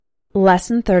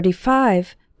Lesson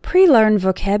 35. Pre-learn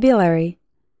vocabulary.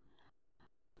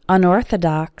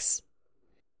 Unorthodox.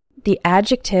 The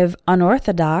adjective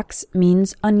unorthodox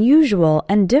means unusual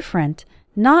and different,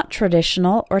 not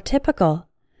traditional or typical.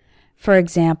 For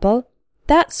example,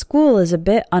 that school is a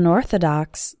bit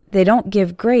unorthodox. They don't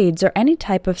give grades or any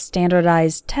type of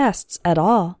standardized tests at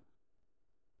all.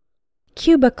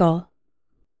 Cubicle.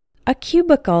 A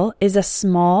cubicle is a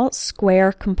small,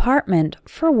 square compartment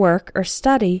for work or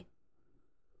study.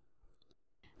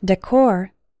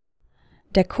 Decor.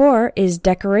 Decor is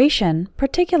decoration,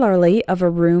 particularly of a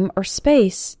room or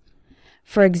space.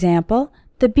 For example,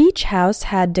 the beach house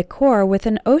had decor with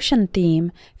an ocean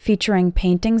theme featuring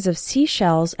paintings of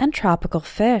seashells and tropical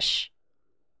fish.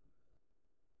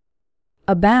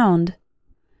 Abound.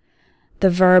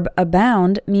 The verb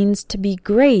abound means to be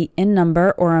great in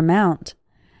number or amount.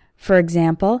 For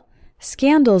example,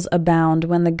 scandals abound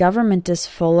when the government is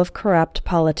full of corrupt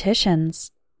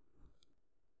politicians.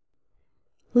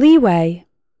 Leeway.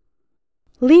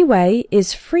 Leeway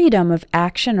is freedom of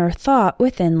action or thought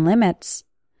within limits.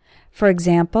 For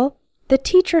example, the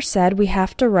teacher said we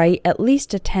have to write at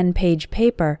least a 10-page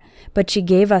paper, but she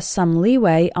gave us some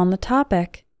leeway on the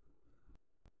topic.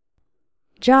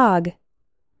 Jog.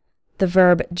 The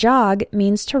verb jog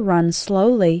means to run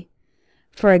slowly.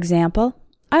 For example,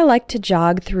 I like to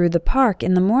jog through the park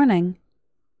in the morning.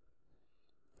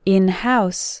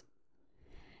 In-house.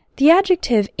 The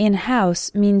adjective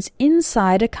in-house means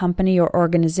inside a company or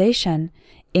organization,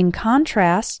 in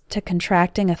contrast to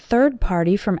contracting a third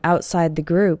party from outside the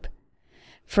group.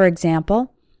 For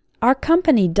example, our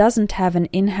company doesn't have an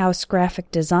in-house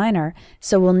graphic designer,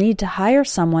 so we'll need to hire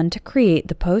someone to create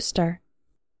the poster.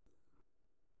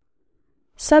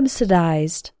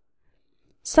 Subsidized.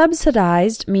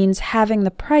 Subsidized means having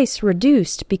the price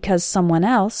reduced because someone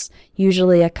else,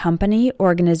 usually a company,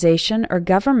 organization, or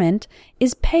government,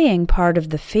 is paying part of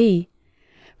the fee.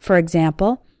 For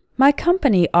example, my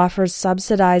company offers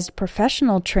subsidized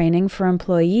professional training for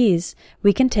employees.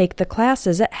 We can take the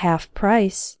classes at half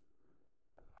price.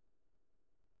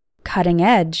 Cutting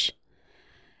edge.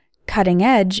 Cutting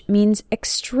edge means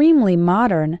extremely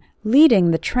modern,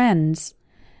 leading the trends.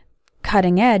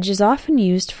 Cutting edge is often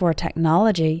used for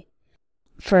technology.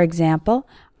 For example,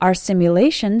 our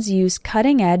simulations use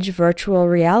cutting-edge virtual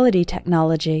reality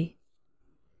technology.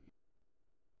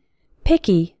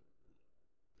 Picky.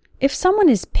 If someone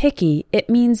is picky, it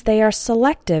means they are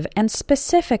selective and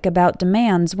specific about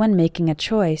demands when making a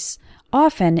choice,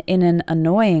 often in an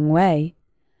annoying way.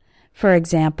 For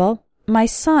example, my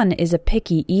son is a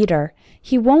picky eater.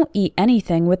 He won't eat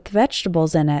anything with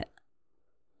vegetables in it.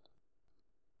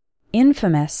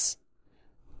 Infamous.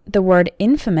 The word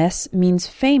infamous means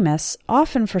famous,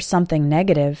 often for something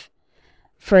negative.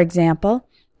 For example,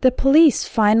 the police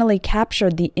finally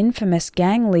captured the infamous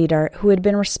gang leader who had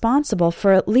been responsible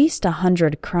for at least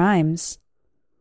 100 crimes.